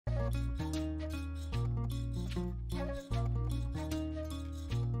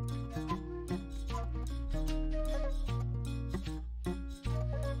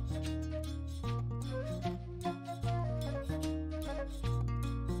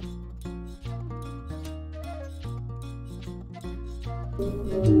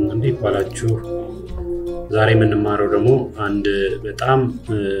እንዴት ባላችሁ ዛሬ የምንማረው ደግሞ አንድ በጣም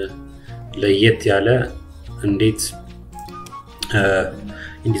ለየት ያለ እንዴት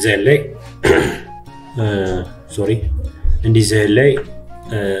InDesign ላይ InDesign ላይ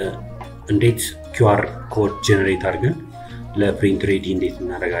እንዴት QR ኮድ ጀነሬት አድርገን ለፕሪንት ሬዲ እንዴት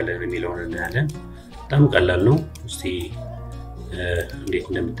እናደርጋለን የሚለውን እናያለን። በጣም ቀላል ነው። እስቲ እንዴት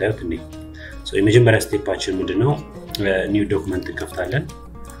እንደምታዩት የመጀመሪያ ስቴፓችን ምንድነው? ኒው ዶክመንት እንከፍታለን።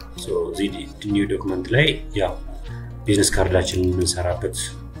 ኒው ዶክመንት ላይ ያው ቢዝነስ ካርዳችንን እንሰራበት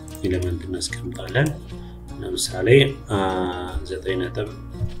ኤሌመንት እናስቀምጣለን። ለምሳሌ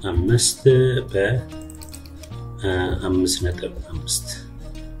 9.5 በ5.5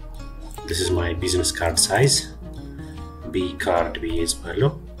 This is my business card size. B card B is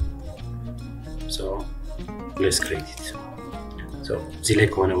below. So let's create it. So እዚህ ላይ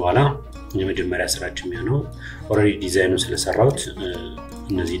ከሆነ በኋላ የመጀመሪያ ስራችን የሚሆነው ኦሬዲ ዲዛይኑ ስለሰራሁት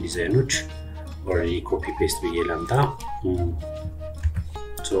እነዚህ ዲዛይኖች ኦሬዲ ኮፒ ፔስት ብዬ ላምጣ።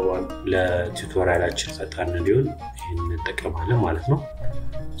 ሶ ለቱቶሪያላችን ፈጣን እንዲሆን ይሄን እንጠቀማለን ማለት ነው።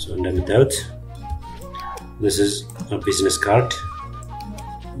 ሶ እንደምታዩት this is a business card,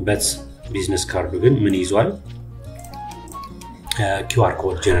 but business card ግን ምን ይዟል? QR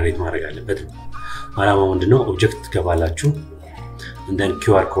ኮድ ጀነሬት ማድረግ አለበት። አላማው ምንድነው? ኦብጀክት ትገባላችሁ and then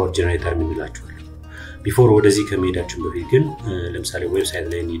QR ኮድ ጀነሬተር የሚላችሁ ቢፎር ወደዚህ ከመሄዳችን በፊት ግን ለምሳሌ ዌብሳይት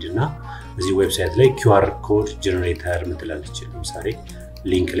ላይ እንሂድና እዚህ ዌብሳይት ላይ QR ኮድ ጀነሬተር ምትላለች። ለምሳሌ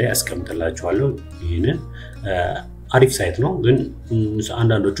ሊንክ ላይ አስቀምጥላችኋለሁ። ይሄንን አሪፍ ሳይት ነው፣ ግን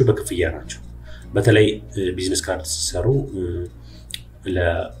አንዳንዶቹ በክፍያ ናቸው። በተለይ ቢዝነስ ካርድ ሲሰሩ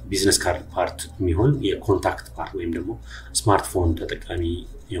ለቢዝነስ ካርድ ፓርት የሚሆን የኮንታክት ፓርት ወይም ደግሞ ስማርትፎን ተጠቃሚ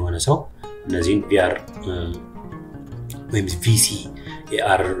የሆነ ሰው እነዚህን VR ወይም VC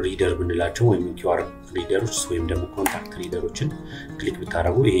AR ሪደር ብንላቸው ወይም QR ሪደሮች ወይም ደግሞ ኮንታክት ሪደሮችን ክሊክ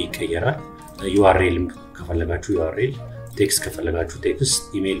ብታረጉ ይሄ ይቀየራል። URL ከፈለጋችሁ URL፣ ቴክስት ከፈለጋችሁ ቴክስት፣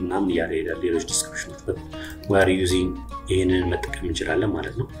 ኢሜል ምናምን ያሬዳል። ሌሎች ዲስክሪፕሽኖች we are using ይሄንን መጠቀም እንችላለን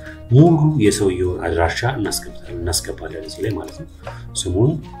ማለት ነው። ሙሉ የሰውየውን አድራሻ እናስገባለን እዚህ ላይ ማለት ነው።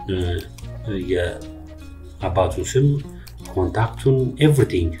 ስሙን፣ የአባቱን ስም፣ ኮንታክቱን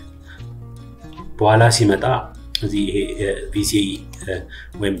ኤቭሪቲንግ በኋላ ሲመጣ እዚህ VC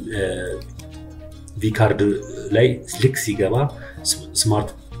ወይም V ካርድ ላይ ልክ ሲገባ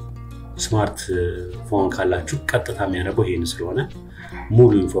ስማርት ፎን ካላችሁ ቀጥታ የሚያነበው ይሄን ስለሆነ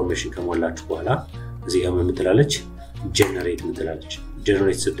ሙሉ ኢንፎርሜሽን ከሞላችሁ በኋላ እዚህ ጋር ምትላለች ጀነሬት ምትላለች።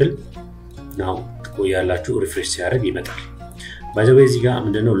 ጀነሬት ስትል ነው ትቆያላችሁ። ሪፍሬሽ ሲያደርግ ይመጣል። ባይዘው እዚህ ጋር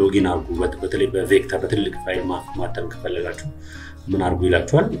ምንድነው ሎጊን አርጉ። በተለይ በቬክተር በትልቅ ፋይል ማተም ከፈለጋችሁ ምን አርጉ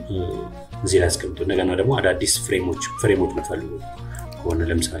ይላችኋል። እዚህ ላይ አስቀምጡ። እንደገና ደግሞ አዳዲስ ፍሬሞች ምትፈልጉ ከሆነ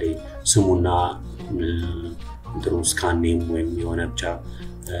ለምሳሌ ስሙና እንትኑ ስካኒንግ ወይም የሆነ ብቻ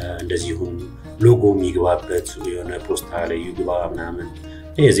እንደዚሁም ሎጎ የሚገባበት የሆነ ፖስታ ላይ ይግባ ምናምን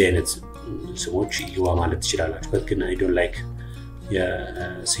የዚህ አይነት ስሞች ይግባ ማለት ትችላላችሁ። ግን I don't like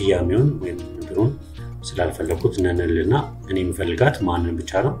የስያሜውን ወይም እንትኑን ስላልፈለኩት ነንልና እኔ የምፈልጋት ማንን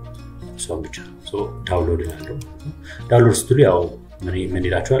ብቻ ነው? እሷን ብቻ። ሶ ዳውንሎድ አድርጉ። ዳውንሎድ ስትሉ ያው ምን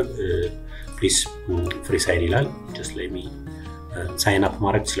ይላችኋል? ፕሊዝ ፍሪ ሳይን ይላል። just let me sign up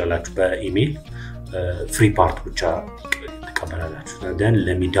ማድረግ ትችላላችሁ በኢሜል። ፍሪ ፓርት ብቻ ተቀበላላችሁ። then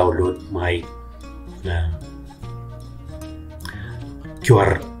let me download my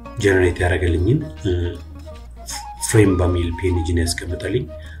QR ጀነሬት ያደረገልኝን ፍሬም በሚል ፔጅን ያስቀምጣልኝ።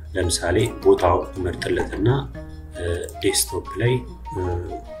 ለምሳሌ ቦታው መርጥለትና ዴስክቶፕ ላይ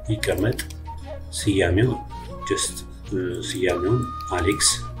ይቀመጥ። ስያሜው just ስያሜው አሌክስ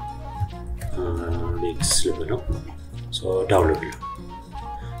ልበለው።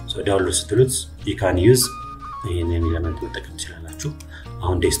 ዳውንሎድ ስትሉት you can use ይሄንን ኤሌመንት መጠቀም ትችላላችሁ።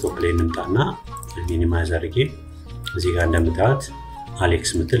 አሁን ዴስክቶፕ ላይ እንምጣና ሚኒማይዝ አድርጌ እዚህ ጋር እንደምታዩት አሌክስ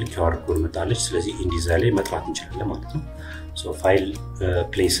ምትል QR ኮድ መጣለች። ስለዚህ InDesign ላይ መጥራት እንችላለን ማለት ነው። ፋይል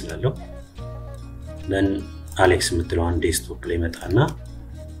ፕሌስ ስላለው then አሌክስ ምትለዋን ዴስክቶፕ ላይ መጣና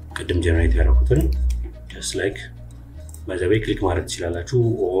ቅድም ጀነሬት ያደረኩትን just like በዛው ክሊክ ማድረግ ትችላላችሁ።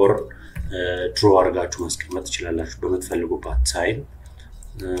 ኦር ድሮ አድርጋችሁ ማስቀመጥ ትችላላችሁ በመትፈልጉበት ሳይል።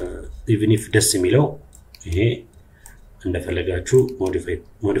 even if ደስ የሚለው ይሄ እንደፈለጋችሁ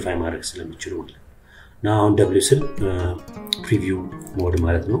ሞዲፋይ ማድረግ ስለምትችሉ ማለት ነው። አሁን W ስል ፕሪቪው ሞድ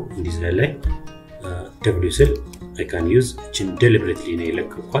ማለት ነው። InDesign ላይ W ስል I can use እቺን deliberately ነው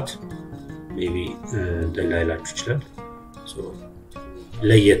የለቀኳት። maybe ደላይላችሁ ይችላል።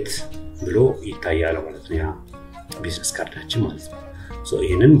 ለየት ብሎ ይታያል ማለት ነው ያ ቢዝነስ ካርዳችን ማለት ነው።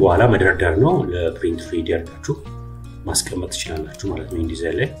 ይሄንን በኋላ መደርደር ነው። ለፕሪንት ሬዲ አድርጋችሁ ማስቀመጥ ትችላላችሁ ማለት ነው።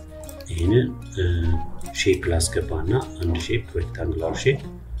 InDesign ላይ ይሄንን ሼፕ ላስገባና አንድ ሼፕ ሬክታንጉላር ሼፕ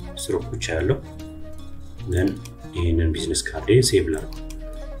ስትሮክ ብቻ ያለው then ይሄንን ቢዝነስ ካርዴን ሴቭ ላድርግ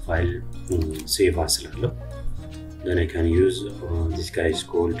ፋይል ሴቭ አስላለሁ then I can use this guy is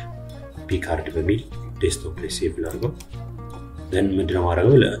called p card በሚል ዴስክቶፕ ላይ ሴቭ ላድርገው then ምንድነው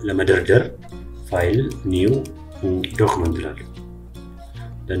ማድረገው ለመደርደር ፋይል ኒው ዶክመንት ላድርግ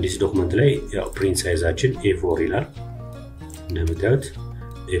then this document ላይ ያው print sizeአችን A4 ይላል እንደምታዩት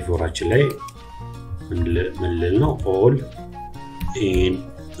A4 አችን ላይ ምን ነው all in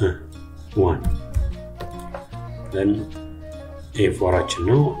one then A4 አችን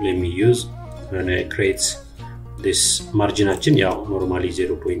ነው let me use when I create this margin ያው normally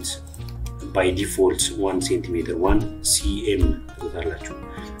 0. by default 1 cm 1 cm ታላችሁ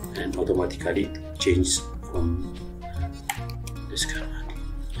and automatically changes from this command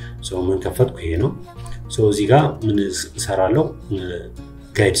so ምን ከፈትኩ ይሄ ነው so እዚህ ጋር ምን ሰራለው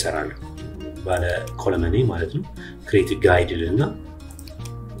ጋይድ ሰራለው ባለ ኮለመኔ ማለት ነው create guide እና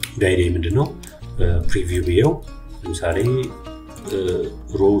ጋይድ ምንድነው preview ቢየው ለምሳሌ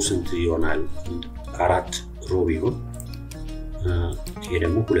ሮው ስንት ይሆናል 4 ሮው ቢሆን ይሄ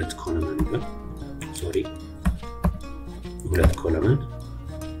ደግሞ 2 ኮለመን ነው ሶሪ 2 ኮለመን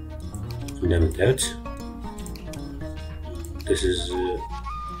እንደምታዩት this is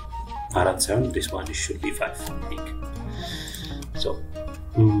 4 sound this one should be 5 I think so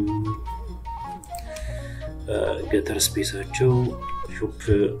getter space አቸው ሾፕ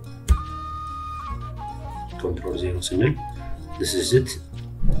control 0 ስንል this is it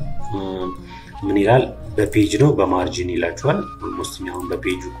ምን ይላል በፔጅ ነው በማርጂን ይላችኋል almost እኛው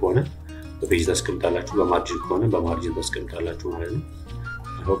በፔጁ ከሆነ በፔጅ ታስቀምጣላችሁ በማርጂን ከሆነ በማርጂን ታስቀምጣላችሁ ማለት ነው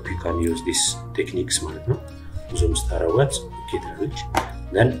I hope you can use these techniques ማለት ነው ዙም ስታረዋት ጌታዎች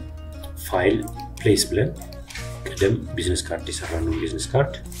then file place ብለን ቀደም ቢዝነስ ካርድ ይሰራነው ቢዝነስ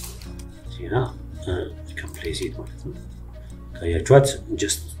ካርድ ሲና you can place it ማለት ነው ካያችኋት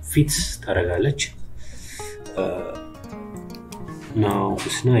just fits ታረጋለች now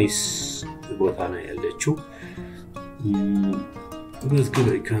it's nice ቦታ ላይ ያለችው but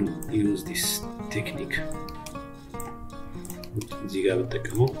I can use this technique እዚህ ጋር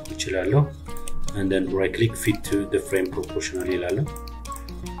ተጠቅመው ይችላልው and then right click fit to the frame proportional ይላልው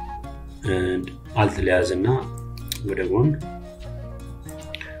and alt ሊያዝና ወደ ጎን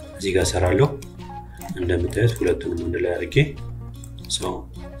እዚህ ጋር ሰራለሁ እንደምታዩት ሁለቱንም አንድ ላይ አድርጌ so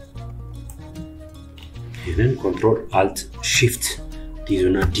ይሄንን control alt shift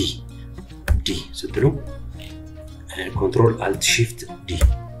ዲዙና D ስትሉ control alt shift D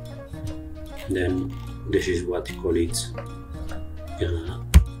then this is what you call it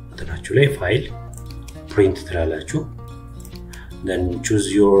እንትናችሁ ላይ ፋይል print ትላላችሁ then choose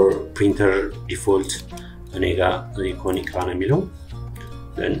your printer default እኔጋ ኢኮኒካ ነው የሚለው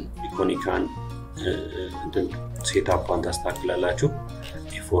then ኢኮኒካን እንትን ሴትአፕን ታስተካክላላችሁ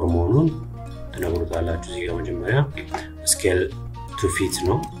A4 መሆኑን ተነግሩታላችሁ እዚህ ጋር መጀመሪያ scale to fit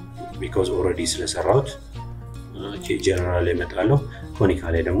ነው because already ስለሰራሁት ጀነራል ላይ መጣለው ኮኒካ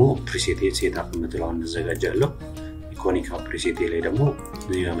ላይ ደግሞ preset ሴትአፕ መጥላውን አዘጋጃለሁ ኢኮኒካ preset ላይ ደግሞ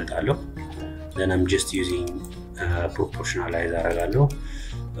እዚህ ያመጣለሁ then I'm just using proportionalize አደርጋለሁ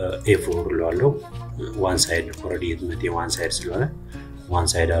A4 ለዋለሁ one side already የተመቴ one side ስለሆነ one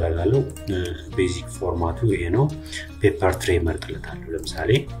side አደርጋለሁ basic ፎርማቱ ይሄ ነው paper tray መርጥለታለሁ ለምሳሌ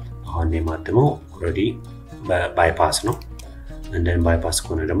አሁን የማተመው already bypass ነው and then bypass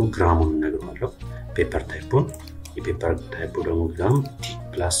ከሆነ ደግሞ ግራሙን እነግረዋለሁ paper type የፔፐር ታይፑ ደግሞ ግራም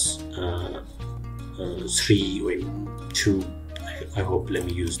T+3 ወይ 2 I hope let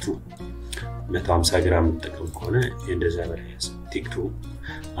me use 2 150 ግራም ተጠቀም ከሆነ እንደዛ በላይ ቲክ2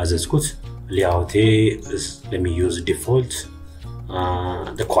 አዘዝኩት ሊያውቴ let me use default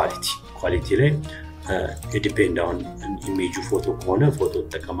the quality ላይ it depend on image photo ከሆነ ፎቶ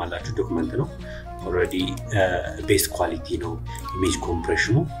ተጠቀማላችሁ ዶክመንት ነው already base quality ነው image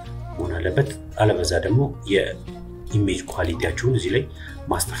compression ሆነ አለበት አለበዛ ደግሞ የኢሜጅ ኳሊቲያችሁን እዚህ ላይ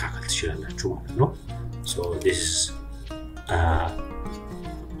ማስተካከል ትችላላችሁ ማለት ነው so this is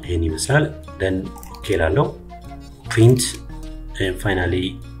ይሄን ይመስላል then okay ላለው print and finally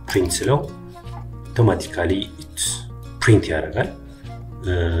print ስለው automatically it print ያደርጋል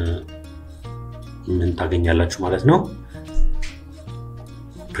ምን ታገኛላችሁ ማለት ነው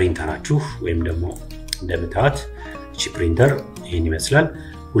ፕሪንተራችሁ ወይም ደግሞ እንደምታዩት እቺ ፕሪንተር ይሄን ይመስላል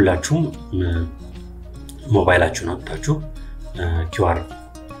ሁላችሁም ሞባይላችሁን አውጥታችሁ QR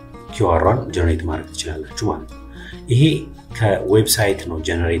ጀነሬት ማድረግ ትችላላችሁ ማለት ነው ይሄ ከዌብሳይት ነው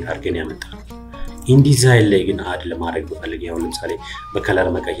ጀነሬት አድርገን ያመጣው InDesign ላይ ግን አድ ለማድረግ በፈልግ ያው ለምሳሌ በከለር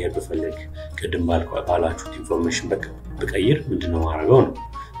መቀየር በፈልግ ቅድም ባላችሁት ኢንፎርሜሽን በቀይር ምንድነው ማድረገው ነው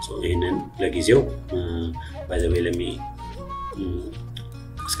ሶ ይሄንን ለጊዜው by the way let me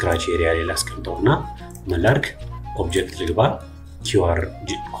scratch area ላይ ላስቀምጠውና መላርክ ኦብጀክት ልግባ QR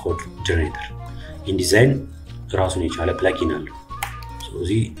code generator InDesign ራሱን የቻለ ፕላጊን አለው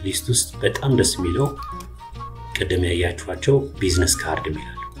ስለዚህ ሊስት ውስጥ በጣም ደስ የሚለው ቀደም ያያችኋቸው ቢዝነስ ካርድ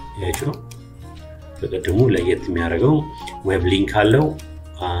ይላል ያያችሁ ነው በቀደሙ ለየት የሚያደርገው ዌብ ሊንክ አለው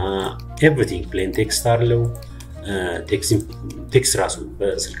everything plain text አለው text ራሱ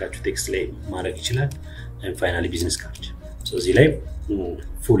በስልካችሁ text ላይ ማድረግ ይችላል and finally business card so እዚህ ላይ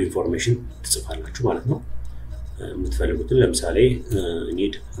full information ትጽፋላችሁ ማለት ነው የምትፈልጉትን ለምሳሌ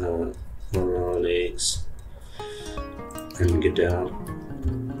need Alex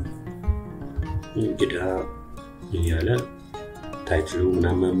እንግዳ ያለ ታይትሉ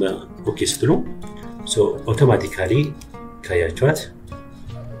ምናምን ኦኬ ስትሉ so automatically ካያችኋት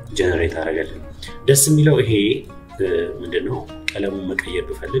ጀነሬት አደረገልን ደስ የሚለው ይሄ ምንድነው ቀለሙን መቀየር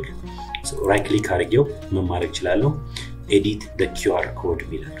ብፈልግ ራይት ክሊክ አድርጌው ምን ማድረግ ይችላል ኤዲት the QR code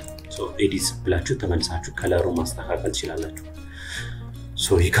ይላል so ኤዲት ብላችሁ ተመልሳችሁ ከለሩን ማስተካከል ትችላላችሁ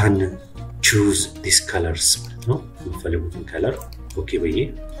so you can choose these colors ነው የምትፈልጉትን ከለር ኦኬ በየ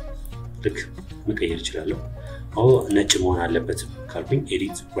ልክ መቀየር ይችላል አው ነጭ መሆን አለበት ካልኩኝ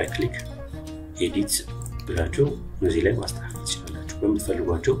ኤዲት ራይት ክሊክ ኤዲት ብላችሁ እዚህ ላይ ማስተካከል ትችላላችሁ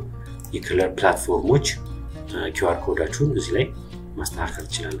በምትፈልጓቸው የከለር ፕላትፎርሞች QR ኮዳችሁን እዚህ ላይ ማስተካከል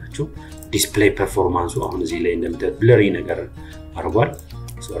ትችላላችሁ ዲስፕሌይ ፐርፎርማንሱ አሁን እዚህ ላይ እንደምታዩት ብለሪ ነገር አርጓል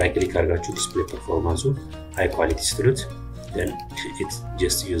so right click አድርጋችሁ ዲስፕሌይ ፐርፎርማንሱ ሃይ ኳሊቲ ስትሉት then it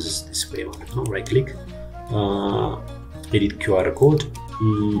just uses display ማለት ነው right click edit QR code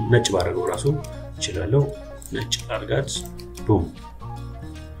ነጭ ባረገው ራሱ ይችላልው ነጭ አርጋት boom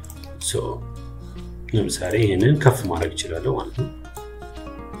so ለምሳሌ ይሄንን ከፍ ማድረግ ይችላልው ማለት ነው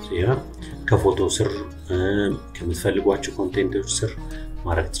ሲያ ከፎቶ ስር ከምትፈልጓቸው ኮንቴንቶች ስር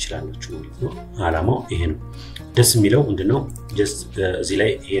ማድረግ ትችላላችሁ ማለት ነው አላማው ይሄ ነው ደስ የሚለው ምንድነው just እዚህ ላይ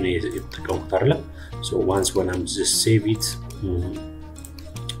ይሄን የተጠቀምኩት አይደለም so once when I'm just save it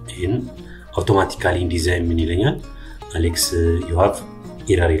in automatically InDesign ምን ይለኛል Alex you have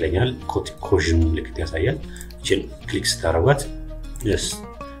error ይለኛል ኮዥን ምልክት ያሳያል እቺን ክሊክ ስታረጓት yes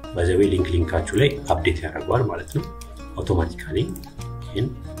by the way ሊንካችሁ ላይ አፕዴት ያደርጋል ማለት ነው automatically ይሄን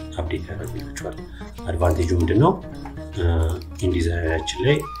አፕዴት ያደርጋችኋል አድቫንቴጁ ምንድነው InDesign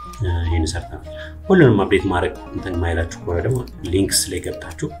ላይ ይሄን ሰርተናል ሁሉንም አፕዴት ማድረግ እንትን ማይላችሁ ከሆነ ደግሞ ሊንክስ ላይ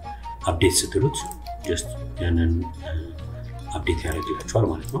ገብታችሁ አፕዴት ስትሉት just ያንን አፕዴት ያደርጋችኋል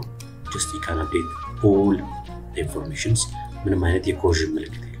ማለት ነው just you can update all the informations ምንም አይነት የኮዥን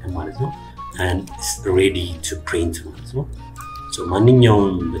ምልክት የለም ማለት ነው and it's ready to print ማለት ነው so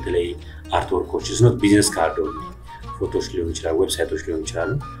ማንኛውም በተለይ አርትወርኮች is not business card only ፎቶዎች ሊሆን ይችላል ዌብሳይቶች ሊሆን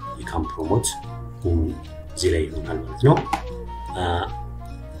ይችላል you can promote እዚህ ላይ ይሆናል ማለት ነው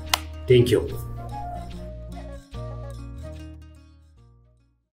thank you